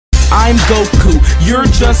I'm Goku, you're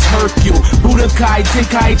just Hercule. Budokai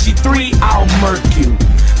Tenkaichi 3, I'll murk you.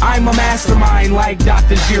 I'm a mastermind like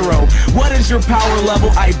Dr. Zero. What is your power level?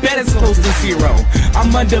 I bet it's close to 0.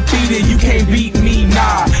 I'm undefeated, you can't beat me,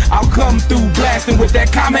 nah. I'll come through blasting with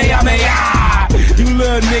that Kamehameha. You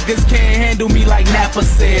little niggas can't handle me like Nappa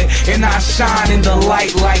said, and I shine in the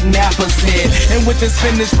light like Nappa's head. And with this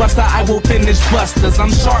finish buster, I will finish busters.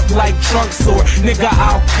 I'm sharp like trunk sword, nigga,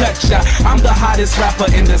 I'll cut ya. I'm the hottest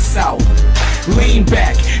rapper in the South. Lean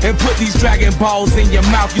back and put these Dragon Balls in your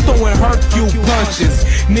mouth. You throwing Hercule punches,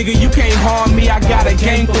 nigga, you can't harm me. I got a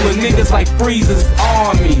gang full of niggas like Frieza's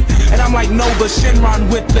army, and I'm like Nova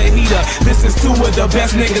Shinron with the heater. This is 2 of the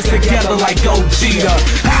best niggas together like Gogeta.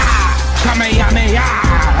 Ha! Kamehameha!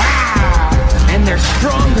 Ha! And they're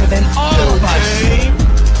stronger than all of us.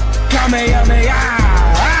 Kamehameha!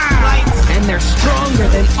 Ha! And they're stronger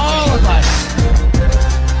than all of us.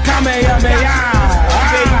 Kamehameha!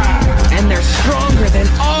 Ha! And they're stronger than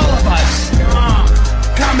all of us.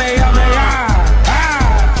 Kamehameha!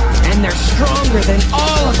 And they're stronger than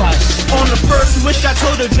all of us. On the first wish I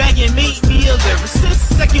told the dragon make me a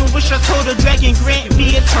lyricist. Second wish I told the dragon grant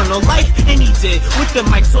me eternal life. And he did with the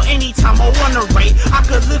mic, so anytime I wanna write, I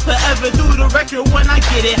could live forever through the record when I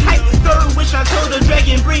get it hype. Third wish I told the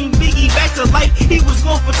dragon bring Biggie back to life. He was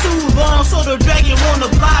gone for too long, so the dragon won't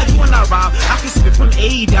oblige when I rhyme. I can spit from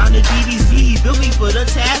A down to DBZ, built me for the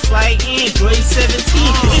task like Android 17.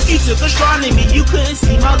 If you took astronomy, you couldn't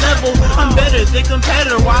see my level. I'm better than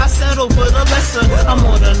competitor, why I settle for the lesser? I'm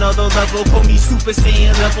on another level, call me Super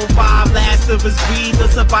Saiyan level 5. Last of his breed, the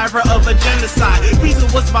survivor of a genocide. Reason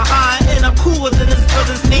was behind, and I'm cooler than his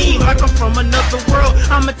brother's name. Like I'm from another world,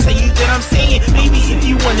 I'ma tell you that I'm saying. Maybe if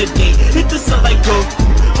you wanna date, hit the sun like Goku,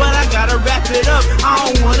 but I gotta wrap it up, I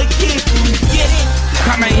don't wanna kid you, get it?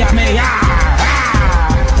 Kamehameha!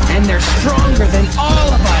 And they're stronger than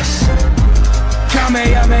all of us.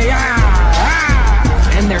 Kamehameha!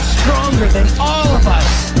 And they're stronger than all of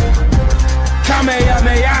us.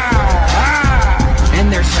 Kamehameha!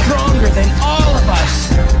 And they're stronger than all